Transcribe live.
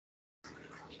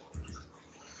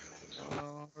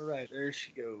right, there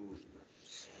she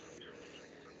goes.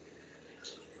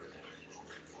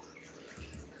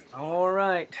 All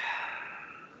right.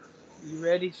 You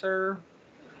ready, sir?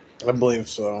 I believe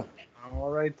so. All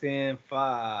right then.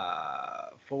 Five,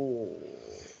 four,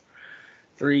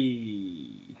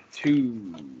 three,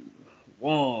 two,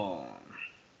 one.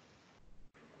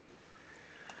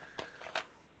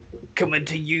 Coming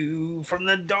to you from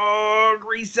the dark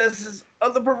recesses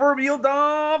of the proverbial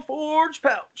Dawn Forge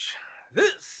pouch.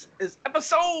 This is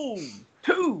episode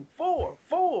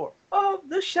 244 of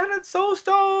the Shattered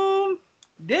Soulstone.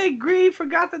 Deadgreed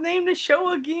forgot to name the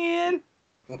show again.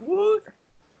 What?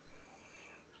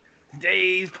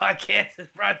 Today's podcast is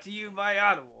brought to you by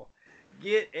Audible.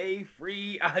 Get a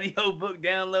free audiobook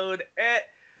download at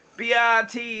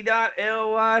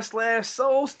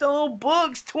bit.ly/Soulstone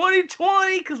Books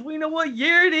 2020 because we know what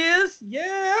year it is.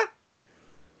 Yeah.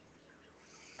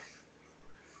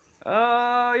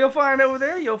 You'll find over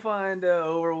there, you'll find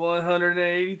over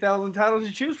 180,000 titles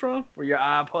to choose from for your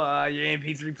iPod, your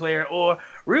MP3 player, or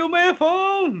real man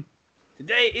phone.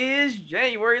 Today is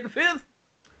January the 5th,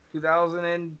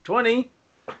 2020.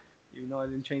 Even though I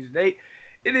didn't change the date.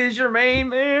 It is your main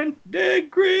man,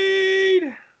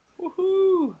 Deadgreed.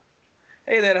 Woohoo!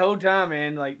 Hey, that whole time,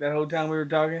 man, like that whole time we were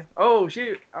talking. Oh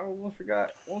shoot, I almost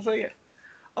forgot. 1 second.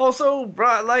 Also,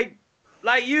 brought like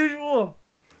usual,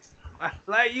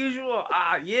 like usual.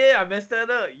 Yeah, I messed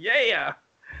that up. Yeah,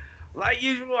 like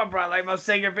usual, I brought like my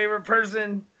second favorite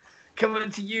person coming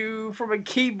to you from a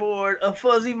keyboard, a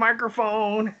fuzzy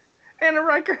microphone, and a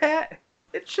Riker hat.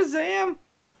 It's Shazam.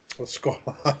 What's going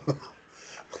on?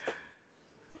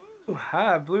 Ooh,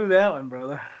 I blew that one,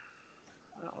 brother.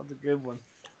 That was a good one.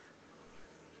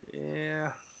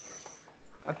 Yeah.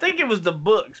 I think it was the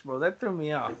books, bro. That threw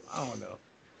me off. I don't know.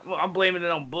 I'm blaming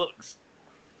it on books.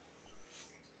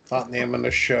 Not naming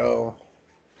the show.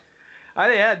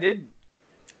 I did.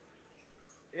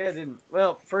 Yeah, I didn't.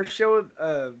 Well,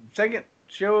 second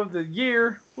show of the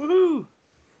year. Woohoo!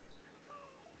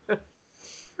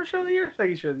 First show of the year,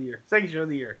 second show of the year, second show of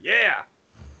the year. Yeah.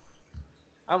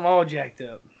 I'm all jacked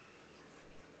up.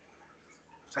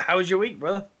 So, how was your week,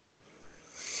 brother?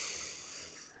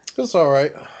 It's all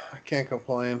right. I can't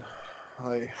complain.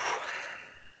 I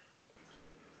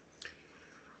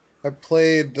I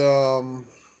played I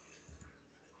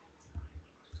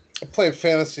played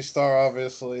Fantasy Star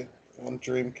obviously on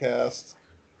Dreamcast,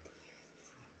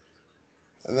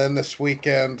 and then this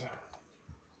weekend,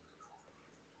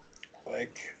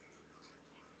 like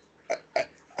I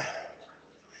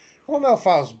don't know if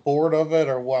I was bored of it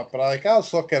or what, but I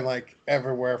was looking like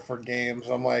everywhere for games.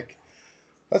 I'm like,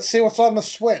 let's see what's on the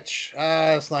Switch.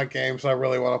 It's not games I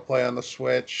really want to play on the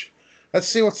Switch. Let's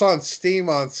see what's on Steam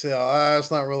on sale.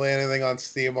 It's not really anything on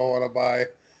Steam I want to buy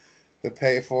to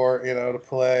pay for, to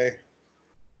play.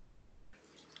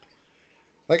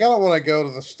 Like, I don't want to go to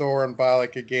the store and buy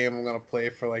like a game I'm going to play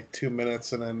for like 2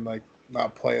 minutes and then like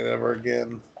not play it ever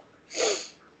again.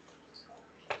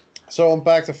 So I'm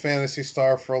back to Fantasy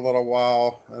Star for a little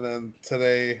while, and then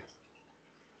today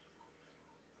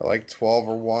at like 12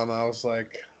 or 1, I was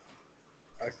like,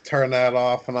 I turned that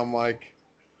off, and I'm like,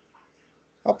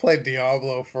 I'll play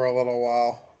Diablo for a little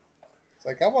while. It's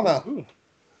like I wanted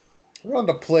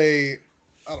to play.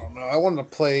 I don't know. I wanted to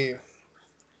play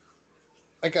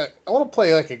I want to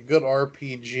play like a good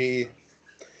RPG,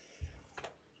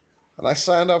 and I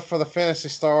signed up for the Fantasy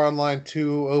Star Online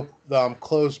 2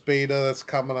 closed beta that's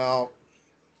coming out,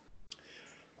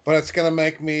 but it's gonna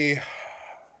make me.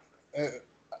 Uh,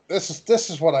 this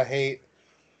is what I hate.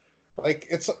 Like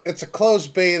it's a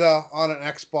closed beta on an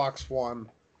Xbox One.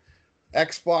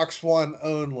 Xbox One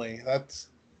only. That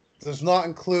does not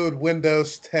include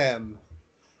Windows 10.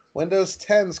 Windows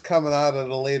 10's coming out at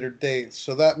a later date,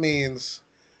 so that means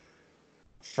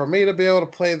for me to be able to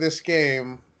play this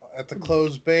game at the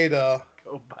closed beta.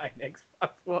 Go buy an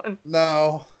Xbox One.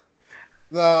 No,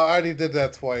 I already did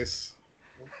that twice.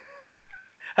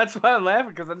 That's why I'm laughing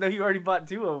because I know you already bought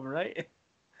two of them, right?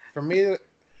 For me to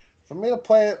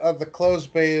play it at the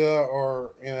closed beta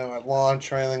or at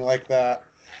launch or anything like that,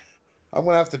 I'm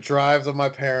gonna have to drive to my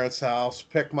parents' house,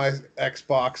 pick my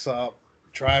Xbox up,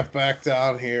 drive back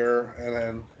down here,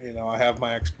 and then I have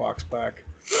my Xbox back.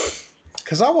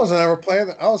 Because I wasn't ever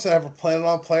planning on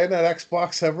playing that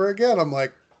Xbox ever again. I'm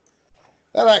like,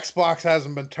 that Xbox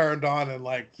hasn't been turned on in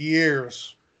like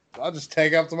years. I'll just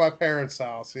take it up to my parents'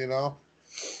 house.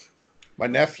 My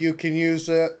nephew can use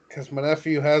it because my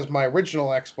nephew has my original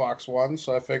Xbox One,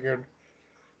 so I figured,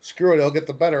 screw it, he'll get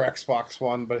the better Xbox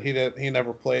One. But he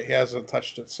never played. He hasn't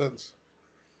touched it since.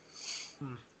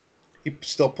 He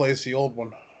still plays the old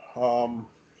one.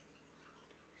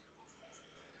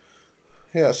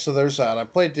 Yeah, so there's that. I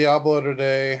played Diablo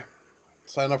today.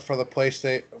 Signed up for the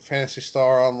PlayStation Fantasy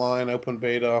Star Online open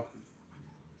beta,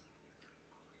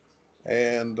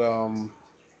 and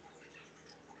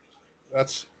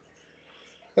that's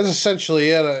that's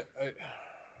essentially it.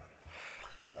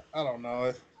 I don't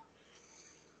know.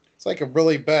 It's like a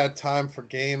really bad time for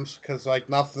games because like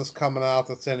nothing's coming out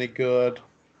that's any good.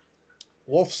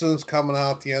 Wolfenstein's coming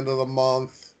out at the end of the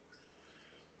month.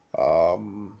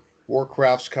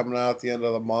 Warcraft's coming out at the end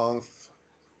of the month.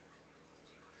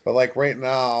 But like right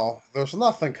now, there's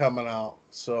nothing coming out.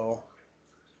 So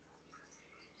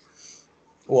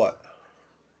what?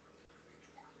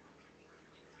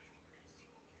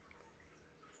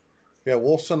 Yeah,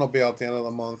 Wolfenstein will be out the end of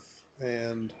the month,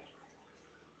 and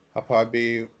I'll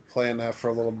probably be playing that for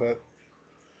a little bit.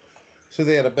 So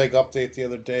they had a big update the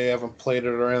other day. I haven't played it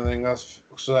or anything else,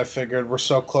 so I figured we're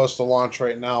so close to launch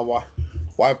right now.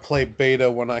 Why play beta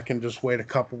when I can just wait a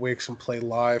couple weeks and play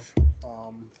live?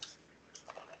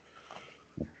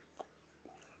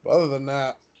 But other than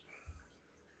that,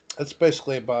 that's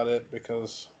basically about it.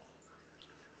 Because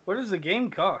What does the game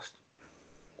cost,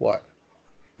 what?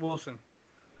 Wilson?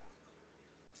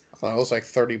 I thought it was like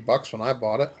 $30 when I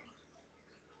bought it.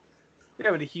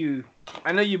 Yeah, but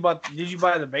I know you bought. Did you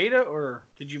buy the beta or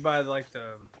did you buy like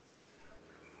the?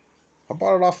 I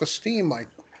bought it off of Steam like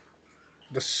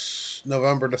this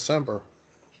November, December.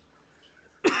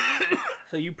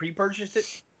 So you pre-purchased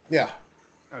it? Yeah,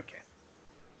 Okay.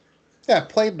 yeah. I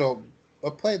played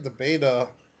the beta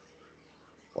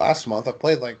last month. I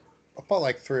bought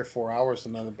like 3 or 4 hours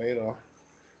into the beta.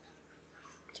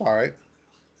 It's all right.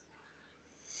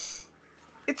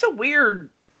 It's a weird.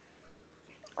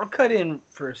 I'll cut in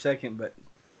for a second, but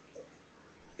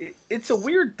it's a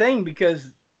weird thing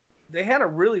because they had a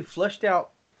really fleshed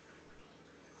out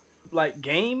like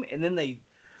game, and then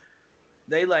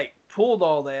they like pulled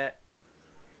all that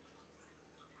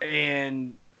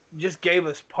and just gave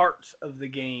us parts of the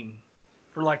game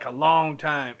for like a long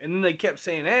time, and then they kept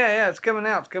saying, yeah, it's coming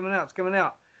out, it's coming out, it's coming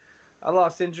out." I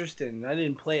lost interest and I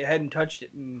didn't play it, hadn't touched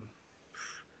it, and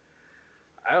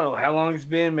I don't know how long it's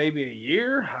been, maybe a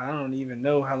year. I don't even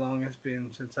know how long it's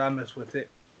been since I messed with it.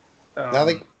 Now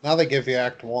they give you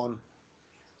Act One.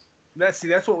 That's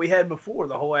what we had before,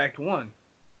 the whole Act 1.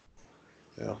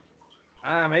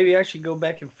 Yeah. Maybe I should go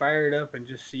back and fire it up and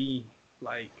just see,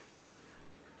 like...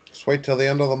 Just wait till the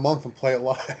end of the month and play it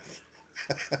live.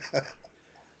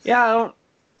 Yeah,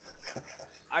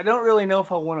 I don't really know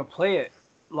if I want to play it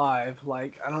live.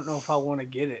 Like, I don't know if I want to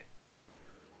get it.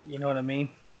 You know what I mean?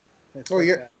 It's Well,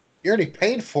 like you already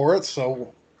paid for it,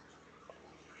 so...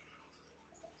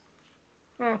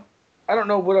 Well, I don't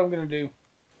know what I'm going to do.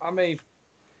 I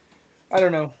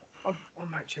don't know. I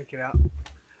might check it out.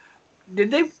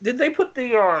 Did they put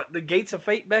the Gates of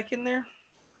Fate back in there?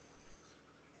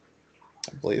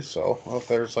 I believe so. Well, if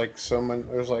there's like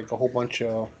there's like a whole bunch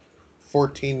of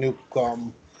 14 new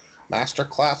master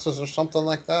classes or something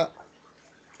like that.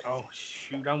 Oh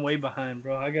shoot, I'm way behind,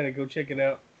 bro. I gotta go check it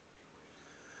out.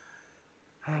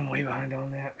 I'm way behind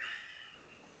on that.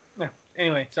 No,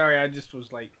 anyway, sorry. I just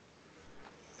was like,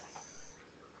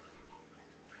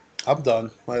 I'm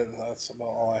done. That's about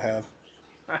all I have.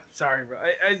 sorry,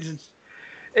 bro.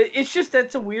 It's just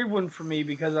that's a weird one for me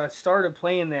because I started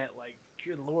playing that like,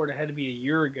 good lord, it had to be a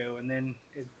year ago, and then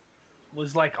it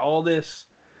was like all this.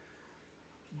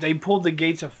 They pulled the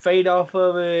Gates of Fate off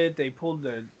of it. They pulled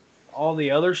all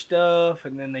the other stuff,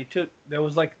 and then there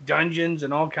was like dungeons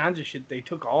and all kinds of shit. They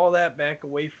took all that back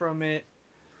away from it.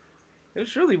 It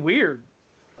was really weird.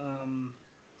 I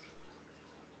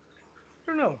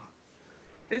don't know.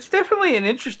 It's definitely an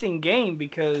interesting game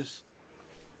because,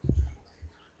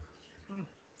 yeah,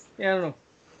 I don't know.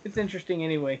 It's interesting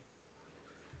anyway.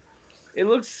 It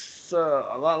looks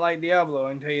a lot like Diablo,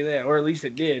 I can tell you that, or at least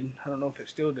it did. I don't know if it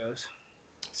still does.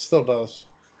 It still does.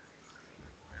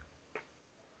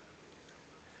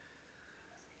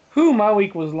 Whew, my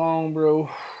week was long, bro.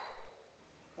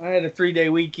 I had a 3-day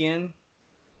weekend,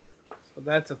 so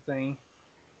that's a thing.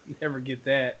 You never get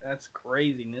that. That's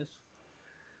craziness.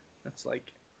 That's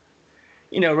like,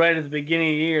 right at the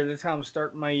beginning of the year, that's how I'm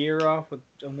starting my year off.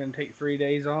 I'm going to take 3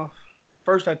 days off.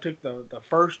 First, I took the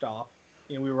first off.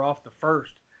 We were off the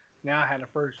first. Now I had a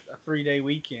 3-day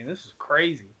weekend. This is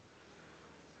crazy.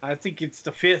 I think it's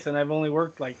the 5th, and I've only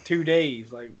worked like 2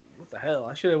 days. Like, what the hell?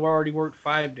 I should have already worked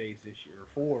 5 days this year, or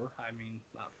 4. I mean,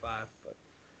 not 5, but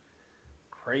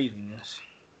craziness.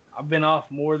 I've been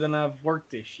off more than I've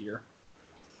worked this year.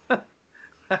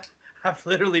 I've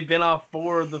literally been off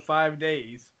 4 of the 5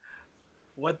 days.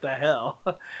 What the hell?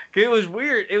 It was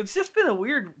weird. It's just been a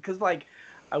weird because like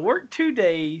I worked 2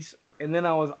 days and then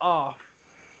I was off,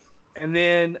 And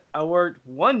then I worked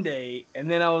 1 day,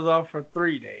 and then I was off for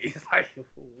 3 days. Like,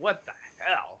 what the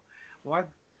hell? My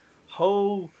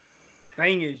whole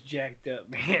thing is jacked up,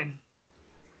 man.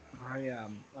 I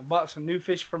bought some new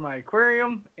fish for my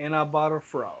aquarium, and I bought a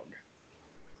frog.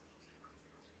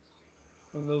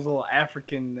 One of those little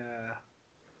African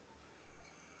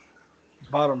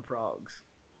bottom frogs.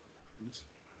 It's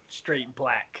straight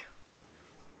black.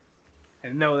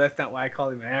 And no, that's not why I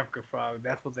call him an African frog.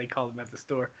 That's what they call him at the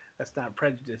store. That's not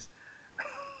prejudice.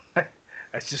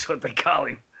 That's just what they call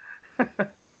him.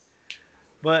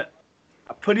 But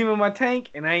I put him in my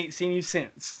tank, and I ain't seen him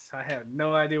since. I have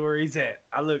no idea where he's at.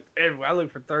 I looked everywhere. I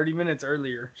looked for 30 minutes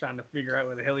earlier trying to figure out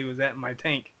where the hell he was at in my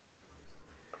tank.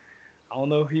 I don't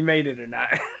know if he made it or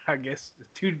not. I guess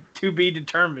to be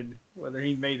determined whether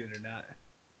he made it or not.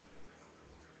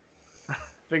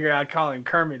 Figure I'd call him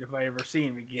Kermit if I ever see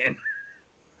him again.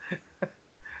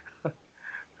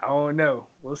 I don't know.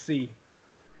 We'll see.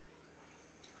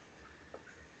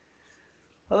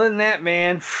 Other than that,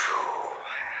 man,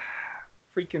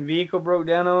 freaking vehicle broke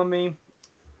down on me,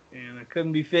 and I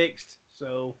couldn't be fixed.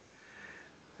 So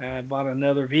I bought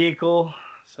another vehicle.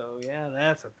 So yeah,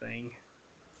 that's a thing.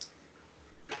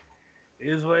 It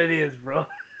is what it is, bro.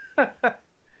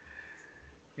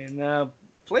 And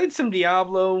played some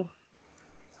Diablo.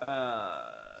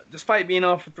 Despite being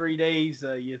off for 3 days,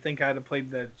 you'd think I'd have played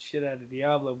the shit out of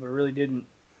Diablo, but I really didn't.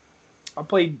 I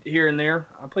played here and there.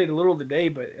 I played a little today,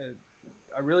 but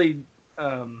I really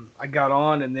I got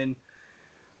on, and then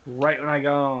right when I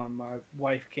got on, my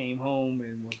wife came home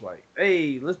and was like,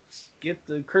 "Hey, let's get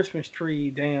the Christmas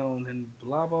tree down," and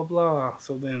blah blah blah.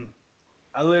 So then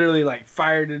I literally like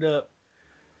fired it up.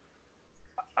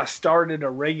 I started a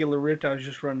regular rift. I was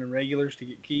just running regulars to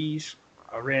get keys.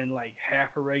 I ran like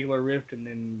half a regular rift and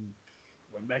then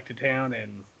went back to town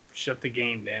and shut the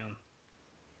game down.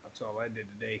 That's all I did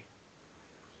today.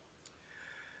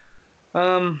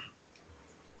 I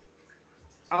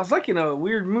was like in a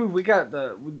weird move. We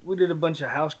did a bunch of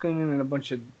house cleaning and a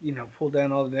bunch of, pulled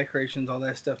down all the decorations, all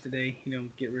that stuff today.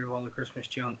 Get rid of all the Christmas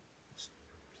junk. It's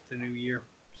the new year,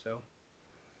 so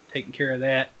taking care of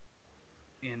that.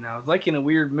 And I was like in a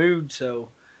weird mood, so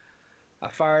I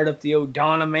fired up the old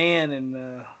Donna Man,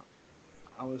 and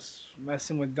I was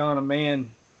messing with Donna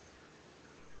Man,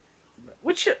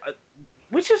 which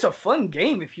is a fun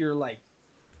game if you're like,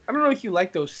 I don't know if you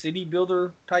like those city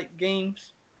builder type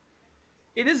games.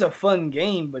 It is a fun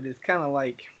game, but it's kind of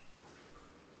like,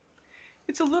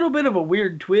 it's a little bit of a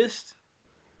weird twist.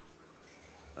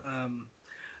 The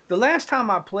last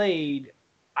time I played,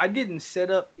 I didn't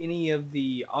set up any of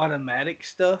the automatic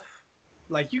stuff.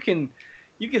 Like you can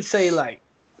say like,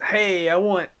 hey, I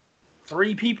want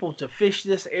 3 people to fish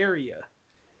this area.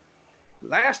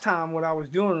 Last time what I was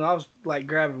doing, I was like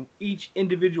grabbing each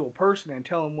individual person and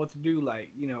telling them what to do.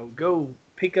 Like, go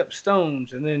pick up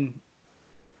stones, and then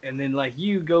like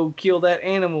you go kill that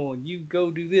animal, and you go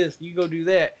do this, you go do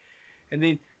that. And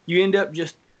then you end up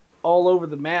just all over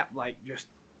the map, like just,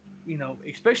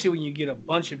 especially when you get a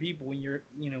bunch of people, when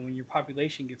your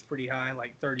population gets pretty high,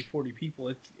 like 30, 40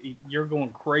 people, you're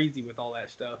going crazy with all that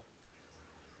stuff.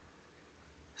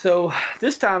 So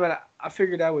this time I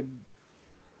figured I would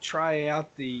try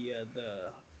out the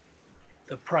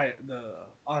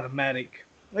automatic.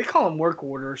 They call them work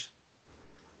orders.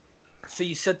 So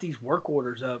you set these work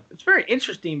orders up. It's very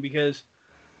interesting because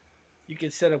you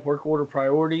can set up work order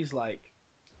priorities. Like,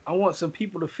 I want some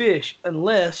people to fish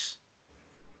unless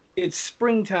it's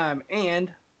springtime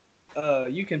and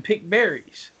you can pick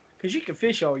berries, because you can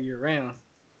fish all year round.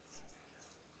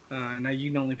 Now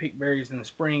you can only pick berries in the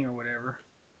spring or whatever.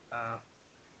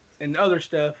 And other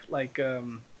stuff like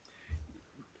during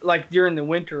the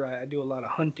winter, I do a lot of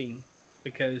hunting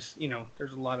because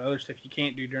there's a lot of other stuff you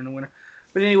can't do during the winter.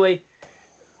 But anyway,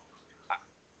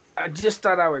 I just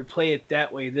thought I would play it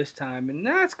that way this time, and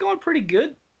it's going pretty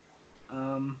good.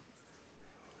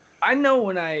 I know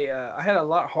when I had a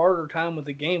lot harder time with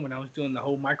the game when I was doing the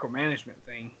whole micromanagement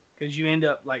thing, because you end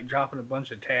up like dropping a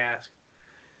bunch of tasks.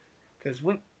 Because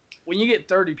when you get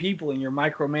 30 people and you're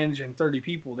micromanaging 30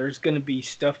 people, there's going to be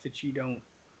stuff that you don't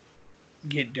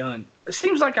get done. It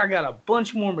seems like I got a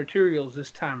bunch more materials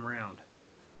this time around.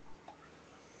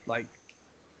 Like,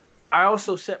 I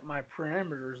also set my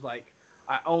parameters, like,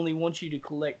 I only want you to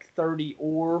collect 30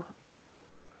 ore,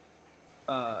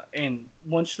 and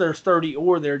once there's 30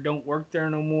 ore there, don't work there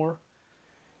no more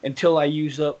until I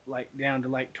use up, like, down to,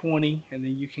 like, 20, and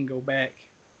then you can go back.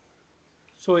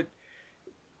 So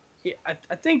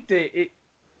I think that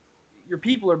your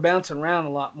people are bouncing around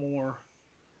a lot more,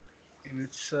 and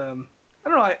it's, I don't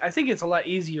know, I think it's a lot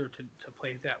easier to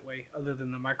play it that way, other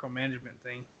than the micromanagement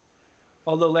thing.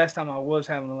 Although last time I was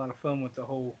having a lot of fun with the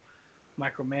whole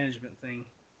micromanagement thing.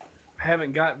 I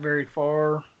haven't got very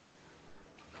far.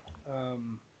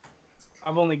 Um,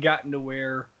 I've only gotten to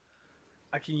where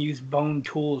I can use bone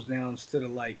tools now instead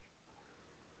of like,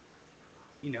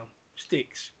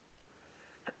 sticks.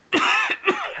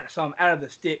 So I'm out of the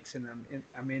sticks and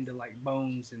I'm into like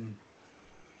bones, and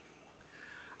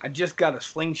I just got a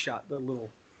slingshot, the little,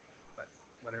 but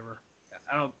whatever.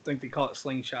 I don't think they call it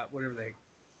slingshot, whatever they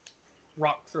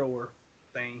rock thrower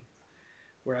thing,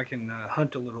 where I can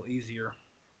hunt a little easier.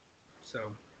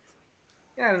 So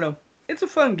yeah, I don't know. It's a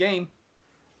fun game.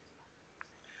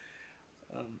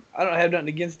 I don't have nothing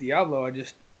against Diablo. I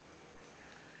just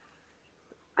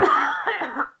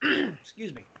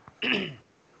excuse me.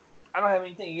 I don't have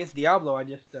anything against Diablo. I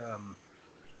just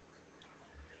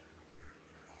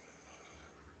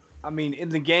I mean, in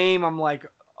the game, I'm like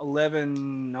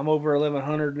 11. I'm over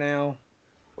 1100 now,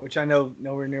 which I know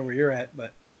nowhere near where you're at,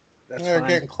 but that's They're fine.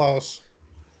 getting close.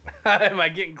 Am I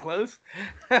getting close?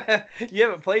 You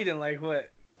haven't played in like what,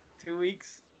 2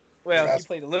 weeks? Well, Yeah, you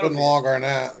played a little been bit. longer than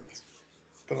that. It's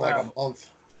been like a Wow. month.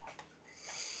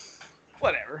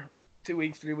 Whatever. 2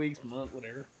 weeks, 3 weeks, a month,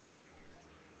 whatever.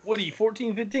 What are you,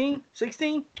 14, 15,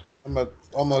 16? I'm at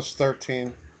almost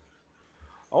 13.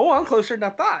 Oh, I'm closer than I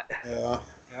thought. Yeah.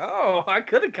 Oh, I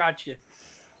could have caught you.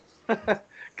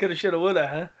 Coulda, shoulda, woulda,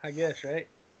 huh? I guess, right?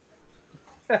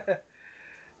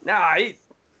 Nah,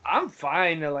 I'm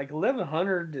fine. Like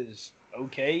 1100 is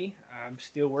okay. I'm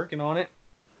still working on it.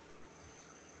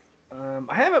 I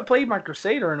haven't played my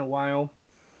Crusader in a while,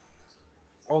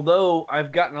 although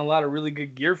I've gotten a lot of really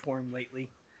good gear for him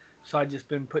lately. So I just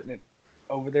been putting it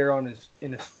over there on his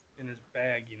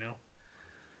bag,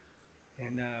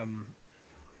 And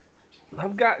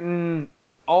I've gotten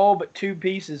all but two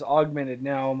pieces augmented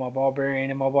now on my barbarian,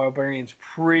 and my barbarian's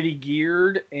pretty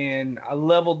geared. And I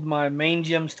leveled my main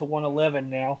gems to 111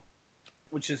 now,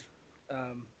 which is,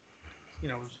 um,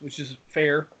 which is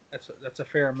fair. That's a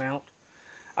fair amount.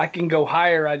 I can go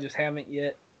higher. I just haven't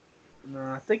yet.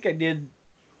 I think I did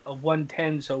a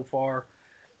 110 so far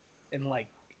in like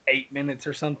 8 minutes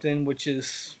or something, which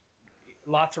is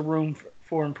lots of room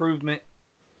for improvement.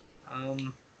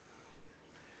 Um,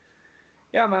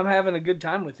 yeah, I'm having a good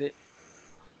time with it.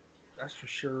 That's for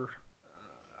sure.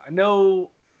 I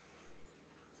know,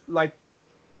 like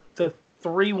the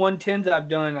three 110s I've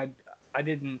done, I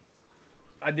didn't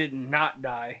not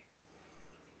die,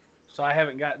 so I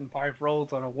haven't gotten 5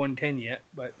 rolls on a 110 yet.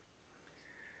 But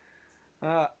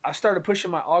I started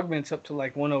pushing my augments up to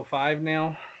like 105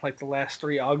 now. Like the last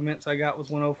three augments I got was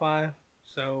 105,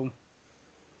 so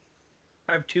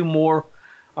I have two more.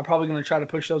 I'm probably going to try to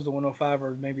push those to 105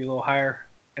 or maybe a little higher.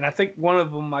 And I think one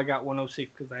of them I got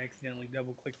 106 because I accidentally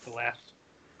double clicked the last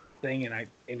thing and I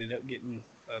ended up getting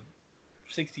a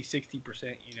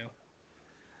 60%.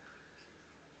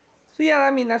 So yeah,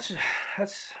 I mean that's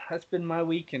been my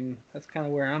week, and that's kind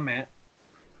of where I'm at.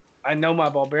 I know my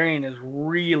barbarian is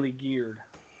really geared.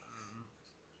 Um,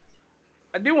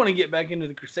 I do want to get back into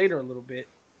the Crusader a little bit.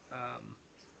 Um,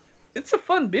 it's a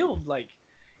fun build. Like,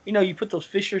 you put those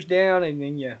fissures down and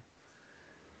then you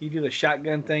do the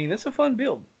shotgun thing. That's a fun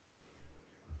build.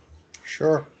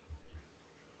 Sure.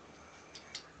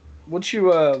 What's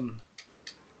you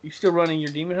still running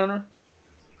your Demon Hunter?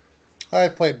 I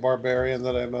played Barbarian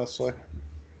today mostly.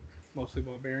 Mostly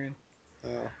barbarian.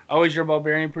 Yeah. Oh, is your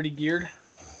barbarian pretty geared?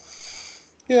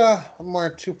 Yeah, I'm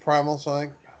wearing two primals, I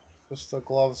think. Just the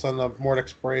gloves and the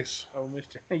Mortix brace. Oh,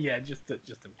 Mister. Yeah, just a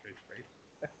brace.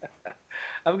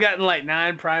 I've gotten like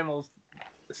 9 primals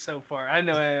so far. I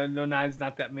know nine's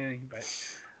not that many, but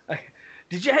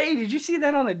did you see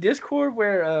that on the Discord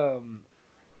where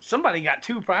somebody got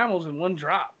 2 primals in one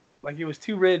drop? Like it was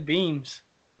 2 red beams.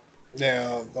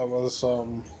 Yeah, that was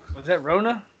Was that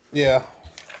Rona? yeah.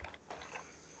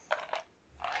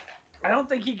 I don't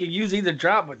think he could use either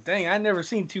drop, but dang, I never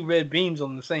seen 2 red beams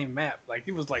on the same map. Like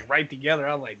it was like right together.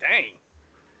 I was like, dang.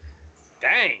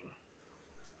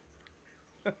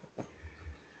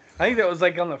 I think that was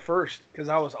like on the first because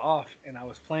I was off and I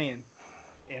was playing,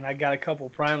 and I got a couple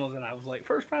primals and I was like,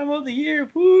 first primal of the year,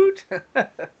 woot!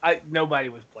 Nobody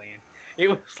was playing. It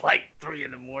was like 3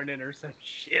 in the morning or some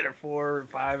shit, or 4 or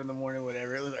 5 in the morning,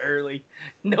 whatever. It was early.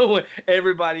 No one,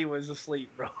 everybody was asleep,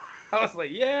 bro. I was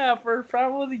like, yeah, first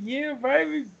primal of the year,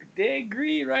 baby.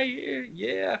 Deadgreed right here,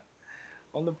 yeah,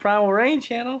 on the Primal Rain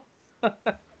channel.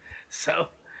 So,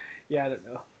 yeah, I don't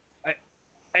know.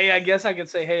 Hey, I guess I could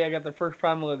say, hey, I got the first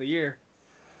primal of the year.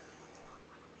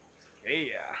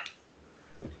 Yeah.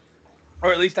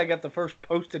 Or at least I got the first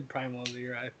posted primal of the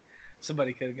year.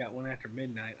 Somebody could have got one after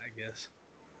midnight, I guess.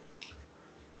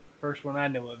 First one I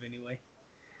know of, anyway.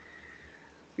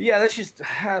 Yeah,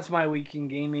 that's my week in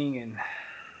gaming,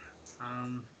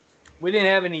 and we didn't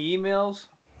have any emails.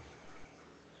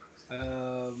 I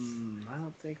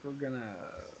don't think we're gonna.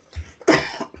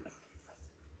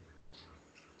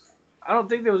 I don't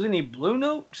think there was any blue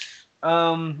notes.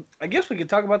 I guess we could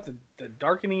talk about the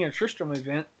Darkening of Tristram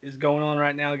event is going on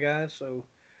right now, guys. So,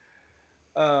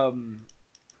 um,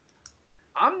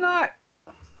 I'm not.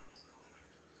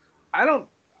 I don't.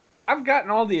 I've gotten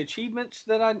all the achievements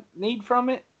that I need from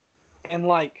it, and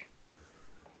like,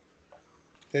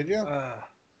 Did you? uh,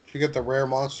 Did you get the rare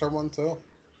monster one too?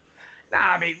 nah.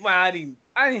 I mean, well, I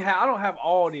don't have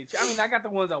all the. I mean, I got the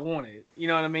ones I wanted. You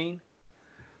know what I mean?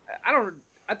 I don't.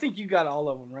 I think you got all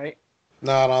of them, right?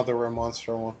 No, I don't have the rare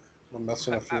monster one. I'm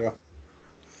missing a few.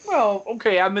 Well,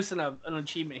 okay, I'm missing an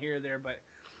achievement here or there, but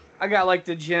I got like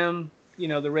the gem,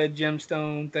 the red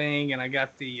gemstone thing, and I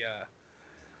got the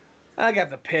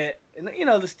pet, and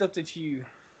the stuff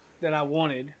that I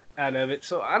wanted out of it.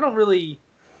 So I don't really.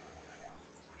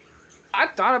 I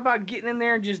thought about getting in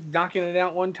there and just knocking it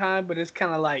out one time, but it's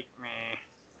kind of like, meh.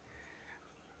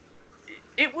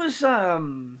 It was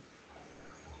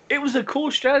it was a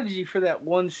cool strategy for that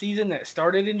one season that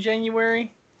started in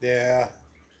January. Yeah.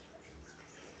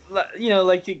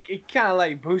 Like it kind of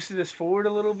like boosted us forward a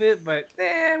little bit, but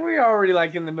we're already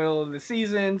like in the middle of the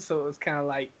season, so it's kind of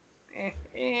like,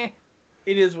 it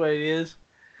is what it is.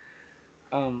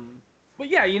 But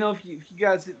yeah, if you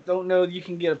guys don't know, you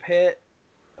can get a pet.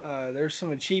 There's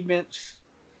some achievements.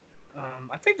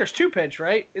 I think there's two pets,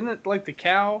 right? Isn't it like the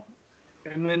cow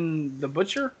and then the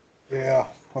butcher? Yeah,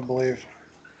 I believe.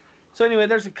 So anyway,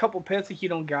 there's a couple pets if you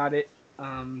don't got it.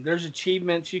 There's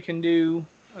achievements you can do.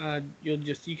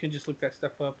 You can just look that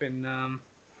stuff up, and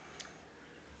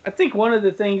I think one of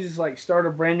the things is like start a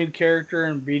brand new character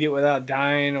and beat it without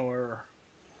dying, or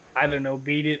I don't know,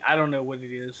 beat it. I don't know what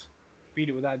it is. Beat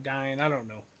it without dying. I don't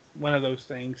know. One of those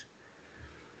things.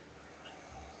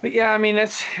 But yeah, I mean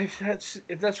if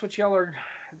that's what y'all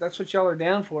are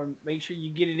down for, make sure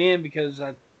you get it in because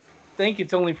I think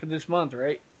it's only for this month,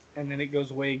 right? And then it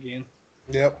goes away again.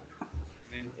 Yep.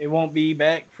 And it won't be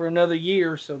back for another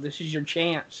year, so this is your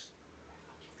chance.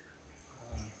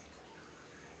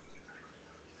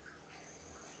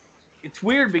 It's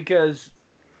weird because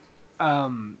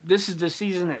this is the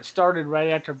season that started right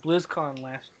after BlizzCon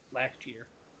last year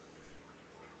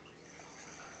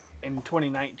in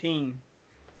 2019,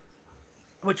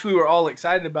 which we were all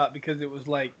excited about because it was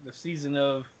like the season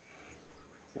of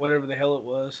whatever the hell it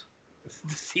was,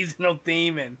 the seasonal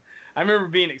theme, and I remember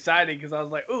being excited because I was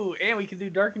like, "Ooh, and we can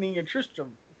do Darkening of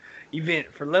Tristram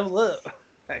event for level up."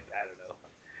 I don't know,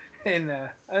 and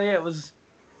yeah, it was.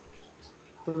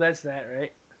 So that's that,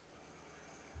 right?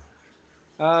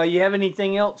 You have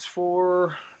anything else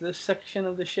for this section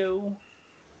of the show?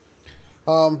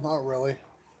 Not really.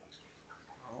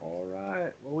 All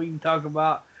right. Well, we can talk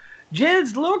about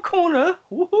Jed's little corner.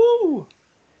 Woohoo!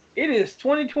 It is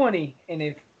 2020,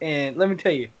 and let me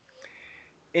tell you,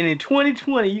 and in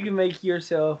 2020, you can make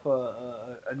yourself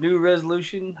a new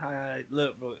resolution.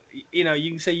 Look, bro, you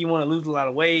can say you want to lose a lot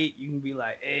of weight. You can be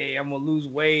like, hey, I'm going to lose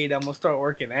weight. I'm going to start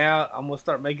working out. I'm going to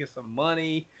start making some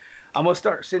money. I'm going to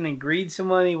start sending Greed some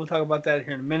money. We'll talk about that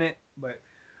here in a minute. But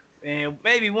and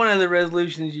maybe one of the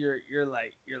resolutions you're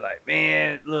like,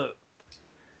 man, look,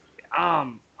 I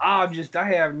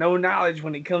have no knowledge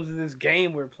when it comes to this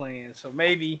game we're playing. So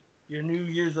maybe your New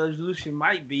Year's resolution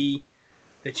might be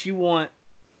that you want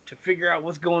to figure out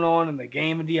what's going on in the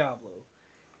game of Diablo.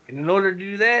 And in order to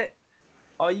do that,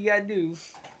 all you gotta do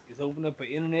is open up an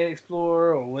Internet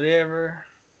Explorer or whatever,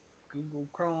 Google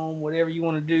Chrome, whatever you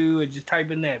want to do, and just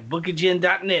type in that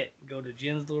bookofjen.net. Go to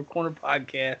Jen's Little Corner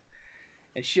Podcast,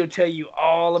 and she'll tell you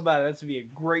all about it. That's gonna be a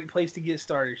great place to get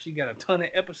started. She got a ton of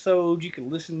episodes. You can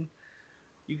listen.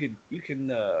 You can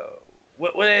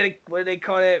what do they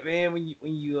call that, man? When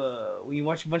you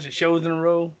watch a bunch of shows in a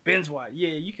row, binge watch. Yeah,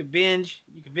 you can binge.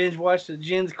 You can binge watch the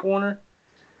Jen's Corner,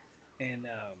 and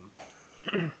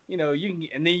you can,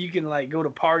 and then you can like go to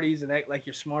parties and act like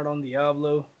you're smart on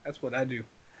Diablo. That's what I do,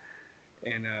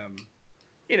 and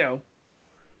you know,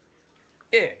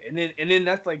 yeah, and then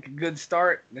that's like a good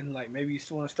start. Then like maybe you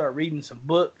still want to start reading some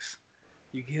books.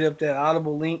 You can hit up that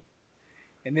Audible link,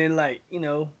 and then like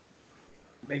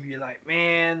maybe you're like,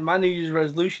 man, my New Year's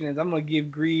resolution is I'm gonna give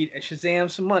Greed and Shazam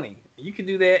some money. You can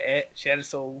do that at Shadow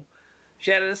the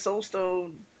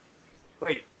Soulstone.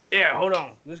 Wait, yeah, hold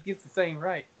on. Let's get the thing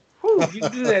right. Whew, you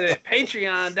can do that at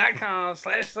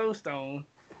patreon.com/Soulstone.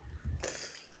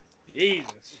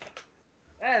 Jesus.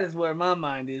 That is where my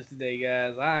mind is today,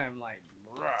 guys. I am like,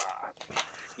 bruh.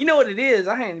 You know what it is?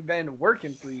 I haven't been to work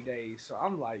in 3 days, so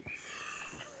I'm like,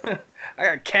 I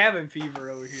got cabin fever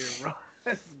over here, bro.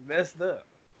 That's messed up.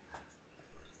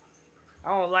 I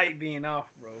don't like being off,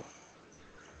 bro.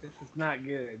 This is not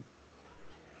good.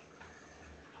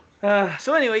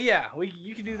 So anyway, yeah,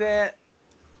 you can do that.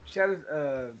 Shout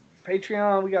out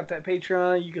Patreon. We got that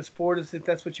Patreon. You can support us if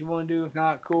that's what you want to do. If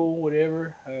not, cool,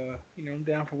 whatever. I'm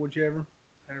down for whichever,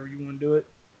 however you want to do it.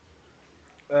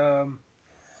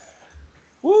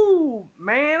 Woo,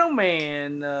 man, oh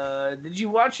man. Did you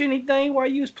watch anything while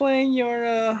you was playing your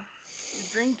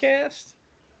Dreamcast?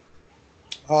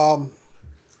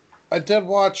 I did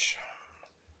watch.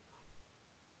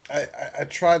 I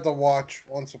tried to watch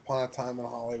Once Upon a Time in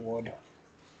Hollywood.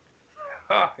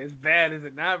 Oh, it's bad, is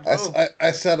it not, bro?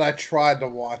 I said I tried to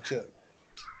watch it.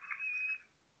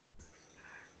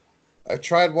 I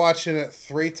tried watching it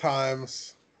 3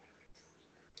 times.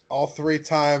 All 3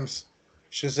 times,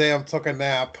 Shazam took a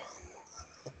nap.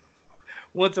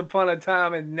 Once upon a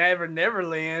time in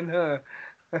Neverland, huh?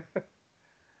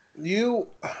 Your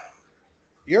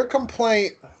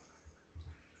complaint.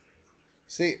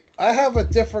 See, I have a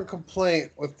different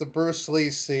complaint with the Bruce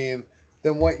Lee scene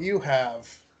than what you have.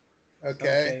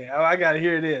 Okay. Oh, I gotta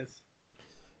hear this.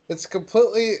 It's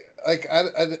completely like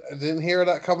I didn't hear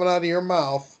that coming out of your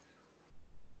mouth.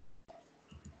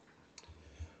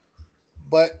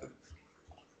 But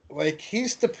like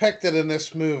he's depicted in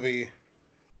this movie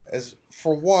as,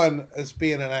 for one, as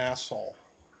being an asshole.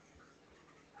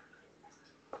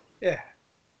 Yeah.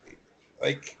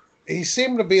 Like he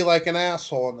seemed to be like an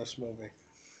asshole in this movie.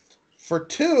 For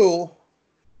two,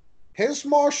 his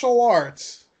martial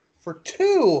arts. For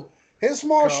two, his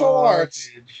martial arts.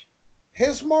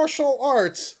 His martial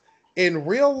arts in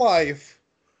real life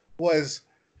was,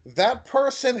 that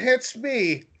person hits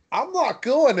me, I'm not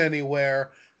going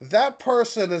anywhere. That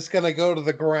person is going to go to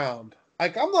the ground.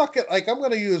 Like I'm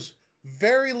going to use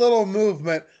very little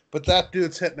movement, but that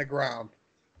dude's hitting the ground.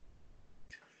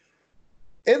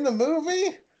 In the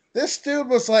movie, this dude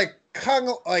was like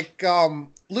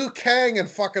Liu Kang in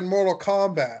fucking Mortal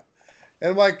Kombat.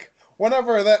 And like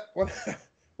whenever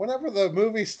the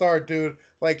movie star dude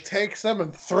like takes him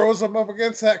and throws him up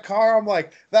against that car, I'm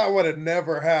like, that would have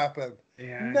never happened.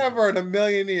 Yeah, never in a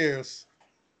million years.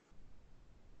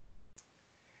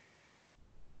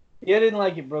 Yeah, I didn't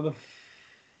like it, brother.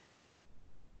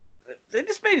 They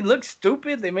just made him look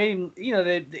stupid. They made him,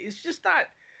 it's just not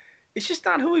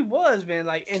who he was, man.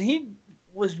 Like, and he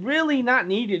was really not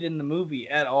needed in the movie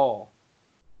at all.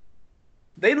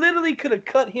 They literally could have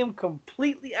cut him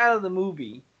completely out of the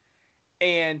movie,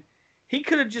 and he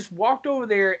could have just walked over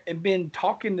there and been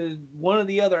talking to one of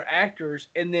the other actors,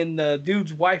 and then the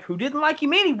dude's wife, who didn't like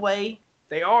him anyway.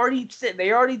 They already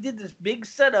did this big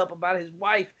setup about his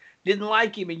wife didn't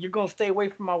like him, and you're gonna stay away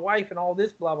from my wife and all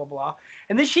this blah blah blah.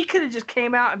 And then she could have just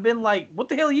came out and been like, "What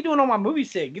the hell are you doing on my movie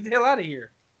set? Get the hell out of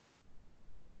here!"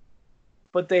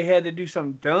 But they had to do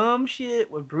some dumb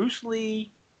shit with Bruce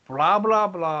Lee, blah blah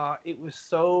blah. It was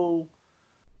so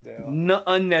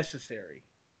unnecessary.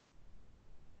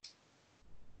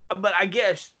 But I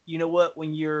guess you know what,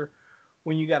 when you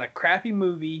got a crappy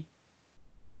movie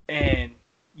and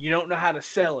you don't know how to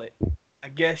sell it, I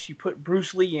guess you put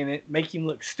Bruce Lee in it, make him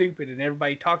look stupid, and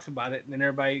everybody talks about it, and then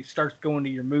everybody starts going to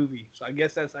your movie. So I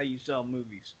guess that's how you sell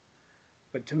movies.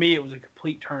 But to me, it was a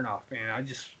complete turnoff, man. I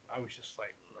was just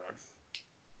like, ugh.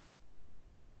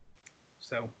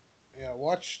 So. Yeah,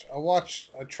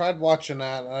 I tried watching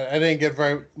that. I didn't get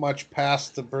very much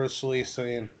past the Bruce Lee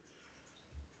scene.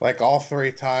 Like all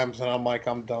 3 times, and I'm like,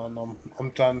 I'm done. I'm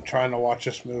done trying to watch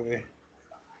this movie.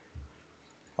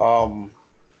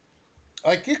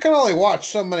 Like you can only watch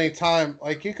so many times.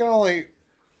 Like you can only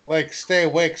like stay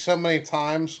awake so many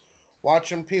times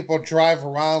watching people drive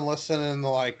around listening to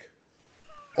like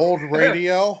old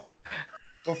radio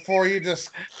before you just,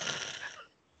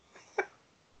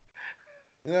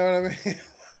 you know what I mean?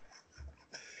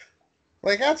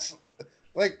 Like that's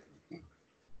like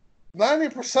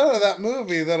 90% of that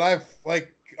movie that I've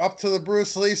like up to the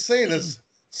Bruce Lee scene is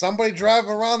somebody driving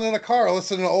around in a car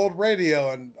listening to old radio,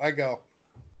 and I go,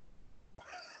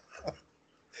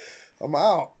 I'm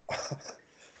out.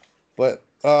 But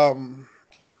I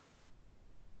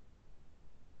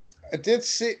did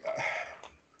see.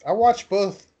 I watched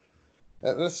both.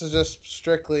 This is just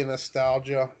strictly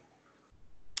nostalgia.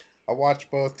 I watched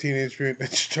both Teenage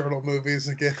Mutant Ninja Turtle movies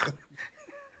again.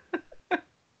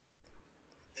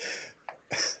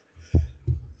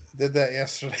 Did that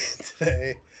yesterday and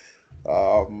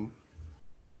today.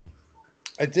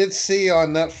 I did see on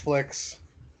Netflix.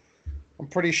 I'm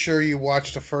pretty sure you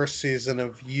watched the first season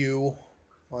of You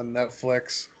on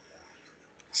Netflix.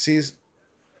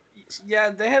 Yeah,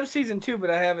 they have season 2, but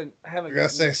I haven't I gotta gotten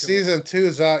say, into it. season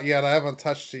 2's out yet. I haven't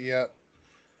touched it yet.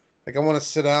 Like, I want to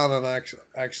sit down and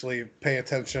actually pay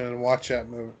attention and watch that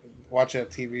movie, watch that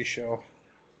TV show.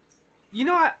 You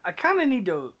know, I kind of need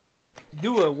to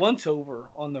do a once over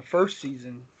on the first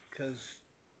season because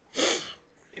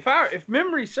if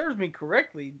memory serves me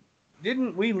correctly,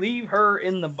 didn't we leave her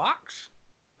in the box?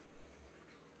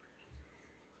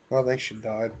 I think she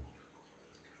died.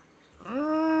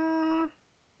 Uh,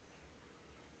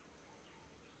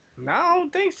 no, I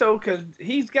don't think so because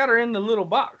he's got her in the little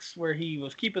box where he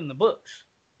was keeping the books.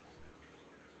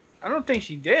 I don't think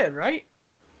she did, right?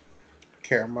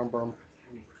 Can't remember him.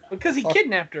 Because he Oh,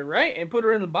 kidnapped her, right, and put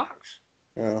her in the box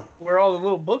yeah. where all the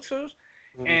little books was,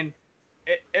 Mm. and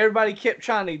everybody kept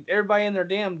trying to. Everybody and their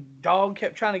damn dog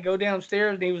kept trying to go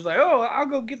downstairs, and he was like, "Oh, I'll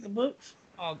go get the books."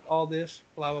 All this,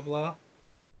 blah blah blah.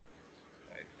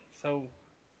 So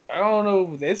I don't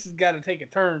know. This has got to take a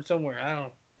turn somewhere. I don't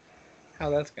know how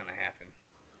that's gonna happen.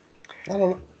 I don't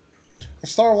know. I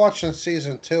started watching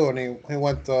season 2, and he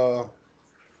went to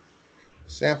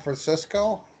San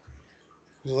Francisco.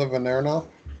 He's living there now.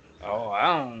 Oh,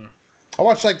 I don't. I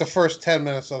watched like the first 10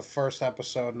 minutes of the first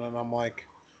episode, and then I'm like,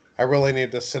 I really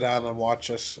need to sit down and watch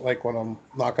this, like when I'm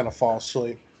not gonna fall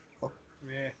asleep.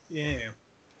 Yeah, yeah.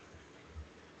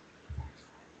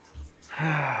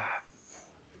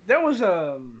 there was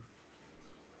a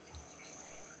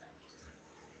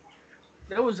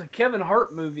there was a Kevin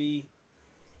Hart movie,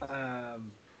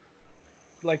 um,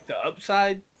 like The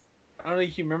Upside. I don't know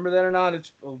if you remember that or not.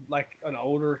 It's like an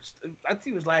older. I think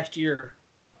it was last year,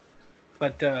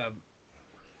 but I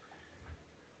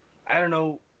don't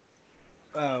know.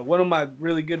 One of my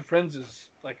really good friends is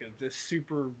like this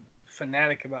super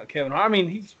fanatic about Kevin Hart. I mean,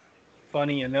 he's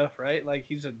funny enough, right? Like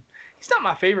he's not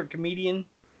my favorite comedian.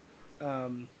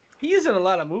 He is in a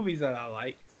lot of movies that I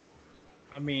like.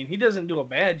 I mean, he doesn't do a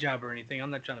bad job or anything.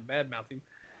 I'm not trying to badmouth him.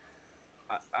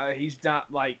 He's not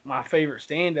like my favorite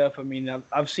stand-up. I mean,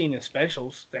 I've seen his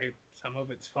specials. Some of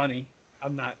it's funny.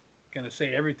 I'm not gonna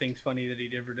say everything's funny that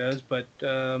he ever does, but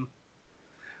well,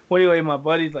 anyway, my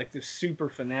buddy's like this super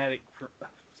fanatic.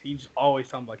 He's always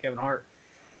talking about Kevin Hart.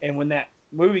 And when that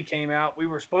movie came out, we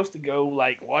were supposed to go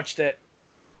like watch that.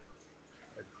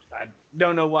 I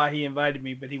don't know why he invited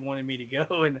me, but he wanted me to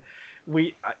go, and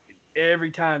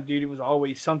every time, dude, it was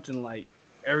always something like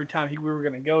every time we were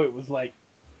gonna go, it was like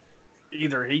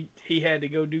either he had to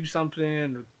go do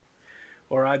something,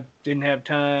 or I didn't have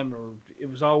time, or it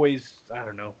was always I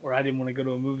don't know, or I didn't want to go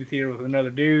to a movie theater with another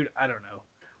dude. I don't know,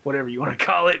 whatever you want to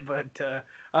call it, but I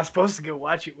was supposed to go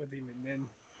watch it with him, and then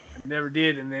I never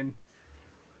did, and then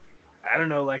I don't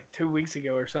know, like 2 weeks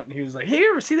ago or something, he was like, "Hey,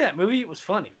 you ever see that movie? It was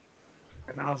funny."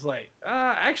 And I was like,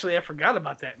 actually, I forgot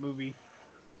about that movie.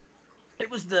 It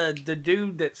was the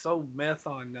dude that sold meth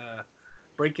on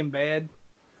Breaking Bad.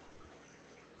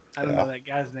 I don't know Yeah, that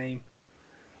guy's name.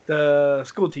 The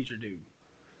school teacher dude,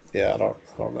 yeah. I don't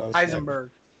know his name.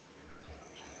 Heisenberg.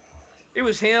 It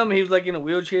was him. He was like in a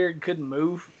wheelchair and couldn't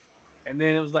move. And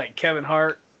then it was like Kevin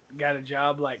Hart got a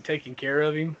job like taking care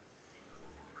of him.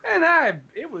 And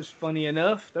it was funny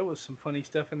enough. There was some funny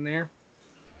stuff in there.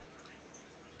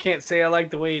 Can't say I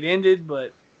liked the way it ended,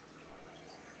 but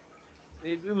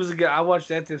it was a good. I watched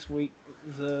that this week.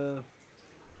 It was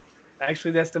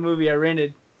actually that's the movie I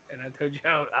rented, and I told you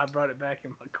I brought it back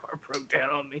and my car broke down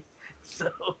on me.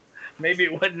 So maybe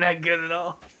it wasn't that good at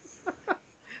all.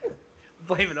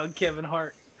 Blame it on Kevin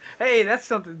Hart. Hey, that's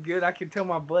something good. I can tell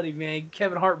my buddy, man.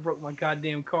 Kevin Hart broke my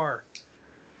goddamn car.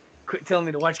 Quit telling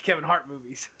me to watch Kevin Hart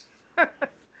movies.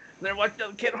 Never watch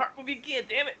another Kevin Hart movie again.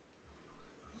 Damn it.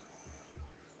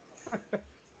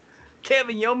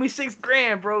 Kevin, you owe me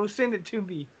 $6,000, bro. Send it to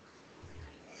me.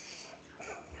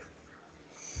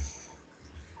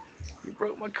 You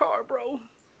broke my car, bro.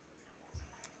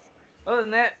 Other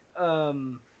than that,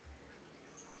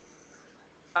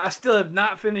 I still have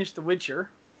not finished The Witcher.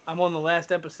 I'm on the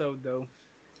last episode though.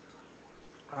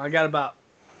 I got about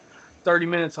 30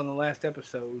 minutes on the last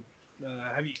episode.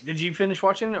 Did you finish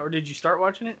watching it or did you start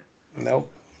watching it?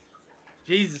 Nope.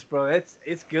 Jesus, bro,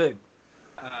 it's good.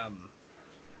 I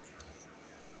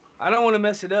don't want to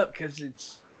mess it up because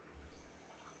it's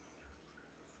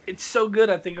so good.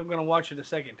 I think I'm gonna watch it a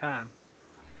second time.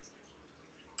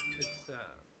 It's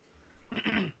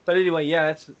but anyway,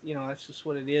 yeah, that's just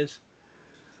what it is.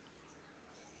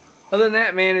 Other than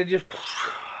that, man,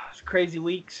 it's crazy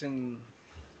weeks and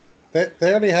They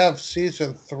already have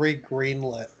season 3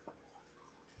 greenlit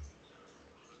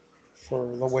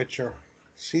for The Witcher.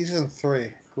 Season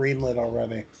 3 greenlit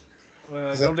already.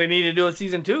 don't they need to do a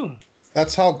season 2?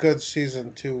 That's how good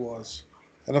season 2 was.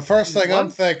 And the first thing I'm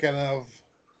thinking of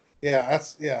Yeah.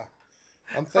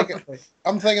 I'm thinking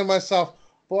to myself,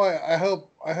 boy, I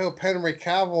hope Henry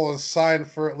Cavill is signed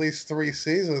for at least 3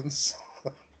 seasons.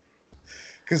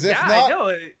 Because Yeah, I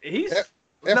know. He's if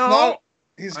not, no.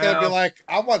 he's gonna be Well, like,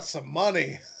 I want some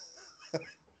money.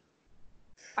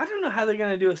 I don't know how they're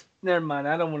gonna do it. Never mind.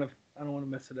 I don't want to. I don't want to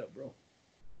mess it up, bro.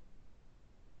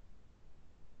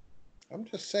 I'm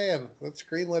just saying, that's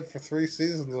greenlit for 3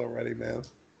 seasons already, man.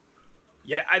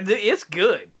 Yeah, it's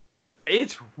good.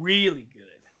 It's really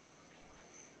good.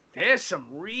 There's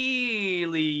something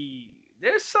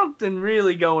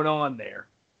really going on there.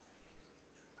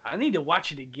 I need to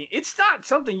watch it again. It's not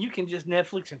something you can just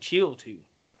Netflix and chill to.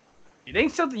 It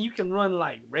ain't something you can run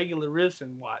like regular riffs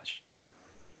and watch.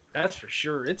 That's for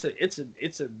sure. It's a.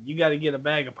 You got to get a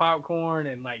bag of popcorn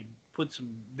and like put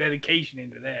some dedication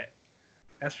into that.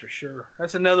 That's for sure.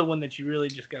 That's another one that you really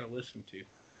just got to listen to.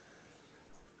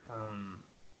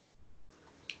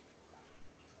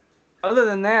 Other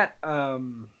than that, I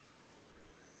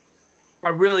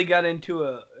really got into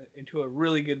a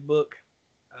really good book,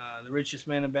 The Richest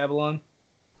Man in Babylon.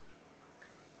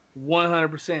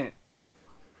 100%.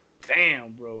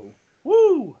 Damn, bro.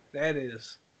 Woo! That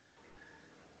is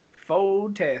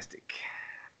fantastic.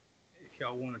 If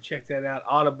y'all want to check that out,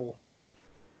 Audible.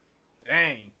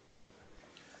 Dang.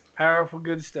 Powerful,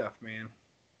 good stuff, man.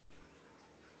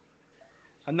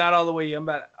 I'm not all the way. I'm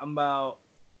about.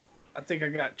 I think I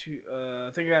got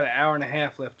I think I got an hour and a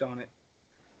half left on it.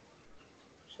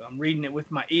 So I'm reading it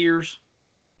with my ears.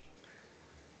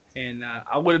 And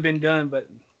I would have been done, but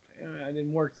I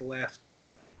didn't work the last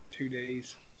 2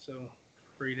 days, so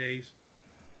 3 days.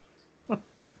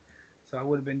 So I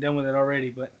would have been done with it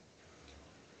already, but.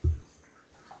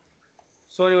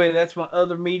 So anyway, that's my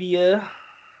other media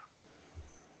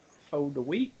for the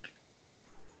week.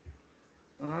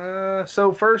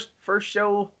 So first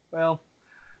show. Well,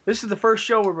 this is the first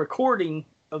show we're recording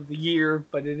of the year,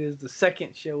 but it is the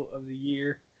second show of the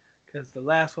year because the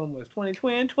last one was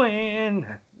 2020.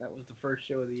 That was the first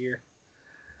show of the year.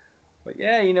 But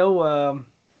yeah,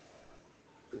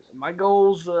 my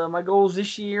goals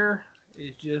this year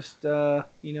is just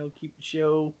keep the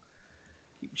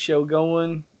show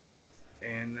going,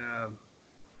 and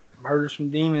murder some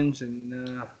demons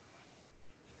and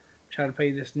try to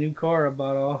pay this new car I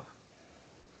bought off.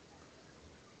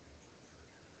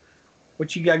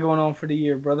 What you got going on for the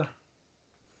year, brother?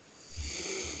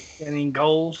 Any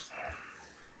goals?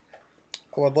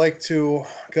 I would like to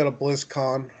go to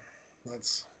BlizzCon.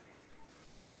 That's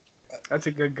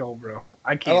a good goal, bro.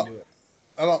 I can't do it.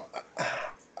 I don't.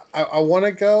 I want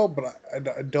to go, but I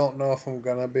don't know if I'm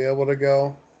gonna be able to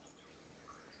go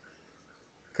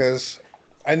because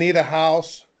I need a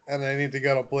house and I need to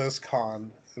go to BlizzCon.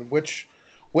 And which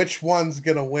one's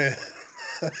gonna win?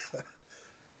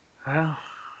 Well,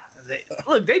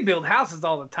 they build houses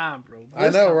all the time, bro. I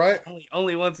know, right?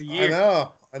 Only once a year.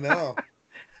 I know.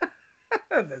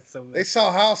 That's so. They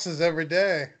sell houses every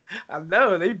day. I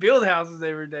know they build houses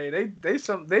every day. They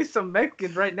some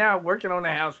Mexicans right now working on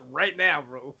a house right now,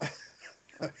 bro.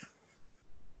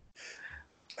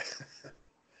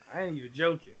 I ain't even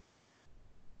joking.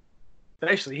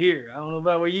 Especially here. I don't know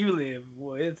about where you live.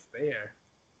 Boy, it's there.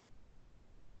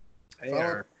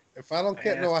 If I don't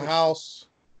get into a house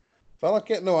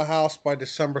by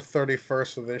December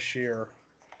 31st of this year,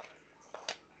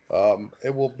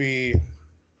 it will be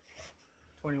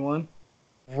 21.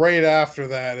 Right after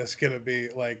that, it's gonna be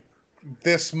like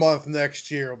this month next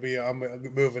year. I'm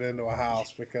moving into a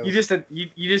house because you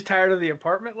just tired of the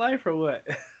apartment life or what?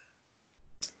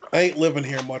 I ain't living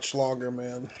here much longer,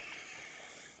 man.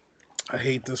 I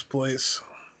hate this place.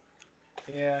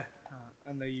 Yeah,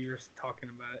 I know you were talking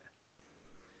about it.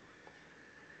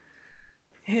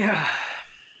 Yeah,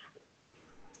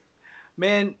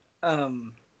 man.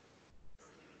 One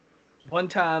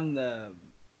time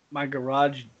my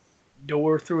garage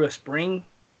door through a spring.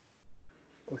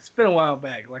 It's been a while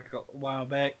back,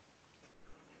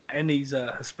 and these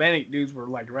Hispanic dudes were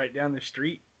like right down the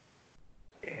street,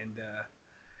 and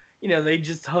they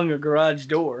just hung a garage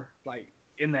door like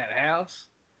in that house,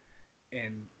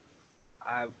 and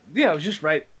it was just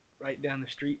right down the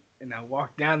street, and I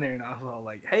walked down there and I was all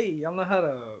like, "Hey, y'all know how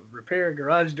to repair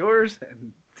garage doors?"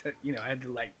 And I had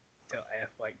to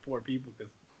ask like 4 people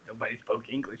because nobody spoke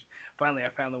English. Finally, I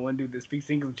found the one dude that speaks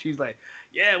English. She's like,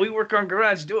 "Yeah, we work on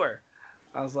garage door."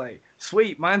 I was like,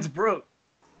 "Sweet, mine's broke.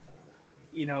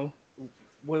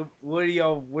 What do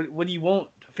you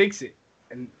want to fix it?"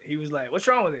 And he was like, "What's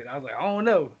wrong with it?" I was like, "I don't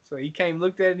know." So he came,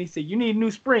 looked at it, and he said, "You need a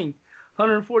new spring,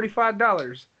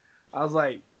 $145." I was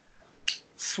like,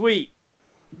 "Sweet."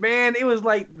 Man, it was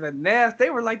like they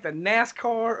were like the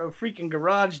NASCAR of freaking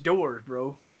garage doors,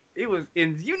 bro. It was,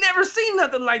 and you never seen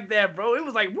nothing like that, bro. It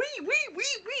was like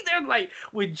they're like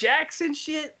with jacks and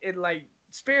shit, and like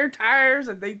spare tires,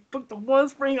 and they put the one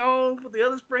spring on, put the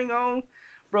other spring on,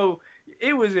 bro.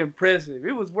 It was impressive.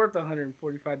 It was worth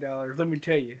 $145. Let me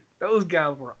tell you, those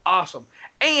guys were awesome,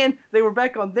 and they were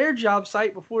back on their job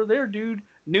site before their dude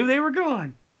knew they were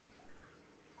gone.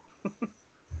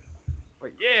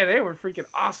 But yeah, they were freaking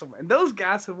awesome, and those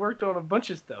guys have worked on a bunch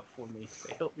of stuff for me.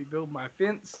 They helped me build my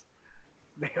fence.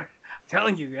 I'm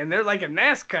telling you, and they're like a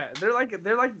NASCAR. They're like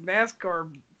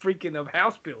NASCAR freaking of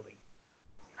house building.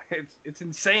 It's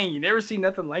insane. You never see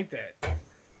nothing like that.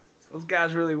 Those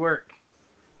guys really work.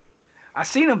 I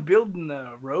seen them building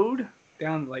the road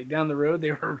down the road.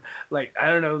 They were like, I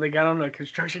don't know, they got on a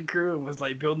construction crew and was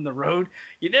like building the road.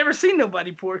 You never seen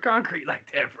nobody pour concrete like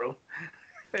that, bro.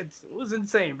 It was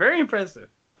insane. Very impressive.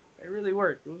 It really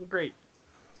worked. It was great.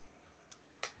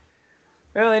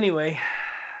 Well, anyway.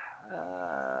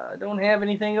 I don't have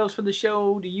anything else for the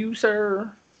show. Do you, sir?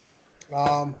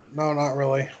 No, not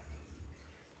really.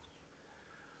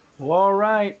 Well, all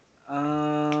right.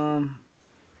 I'll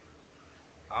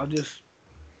just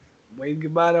wave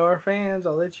goodbye to our fans.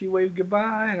 I'll let you wave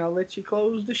goodbye, and I'll let you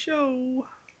close the show.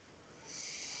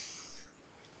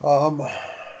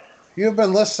 You've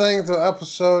been listening to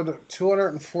episode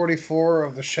 244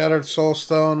 of the Shattered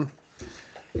Soulstone,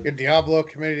 your Diablo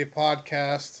community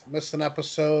podcast. Missed an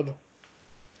episode. You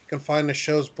can find the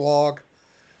show's blog.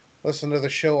 Listen to the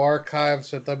show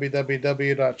archives at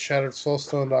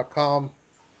www.shatteredsoulstone.com.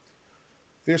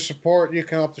 With your support, you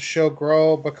can help the show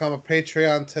grow. Become a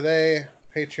Patreon today.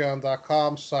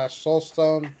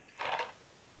 Patreon.com/Soulstone.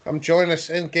 Come join us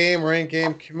in-game or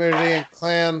in-game community and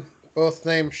clan. Both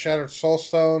named Shattered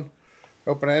Soulstone.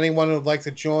 Open to anyone who would like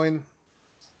to join. You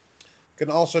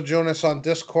can also join us on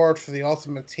Discord for the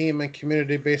ultimate team and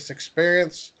community-based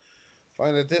experience.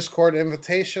 Find the Discord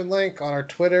invitation link on our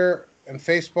Twitter and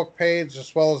Facebook page,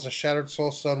 as well as the Shattered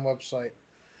Soulstone website.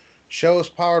 Show is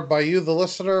powered by you, the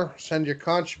listener. Send your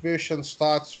contributions,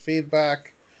 thoughts,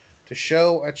 feedback to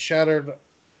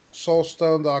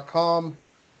show@shatteredsoulstone.com.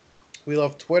 We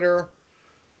love Twitter.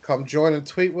 Come join and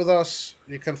tweet with us.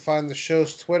 You can find the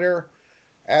show's Twitter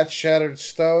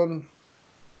 @ShatteredStone,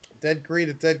 Deadgreed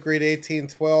at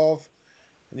Deadgreed1812,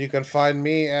 and you can find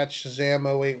me at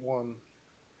Shazam081.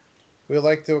 We'd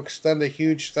like to extend a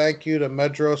huge thank you to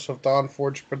Medros of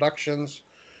Dawnforge Productions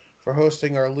for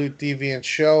hosting our Loot Deviant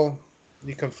show.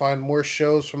 You can find more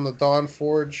shows from the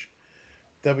Dawnforge,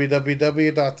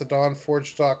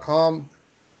 www.thedawnforge.com.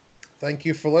 Thank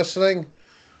you for listening.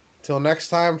 Till next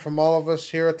time, from all of us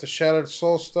here at the Shattered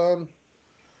Soulstone,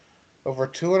 over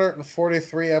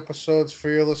 243 episodes for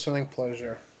your listening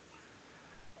pleasure.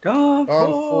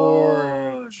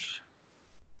 Dawnforge!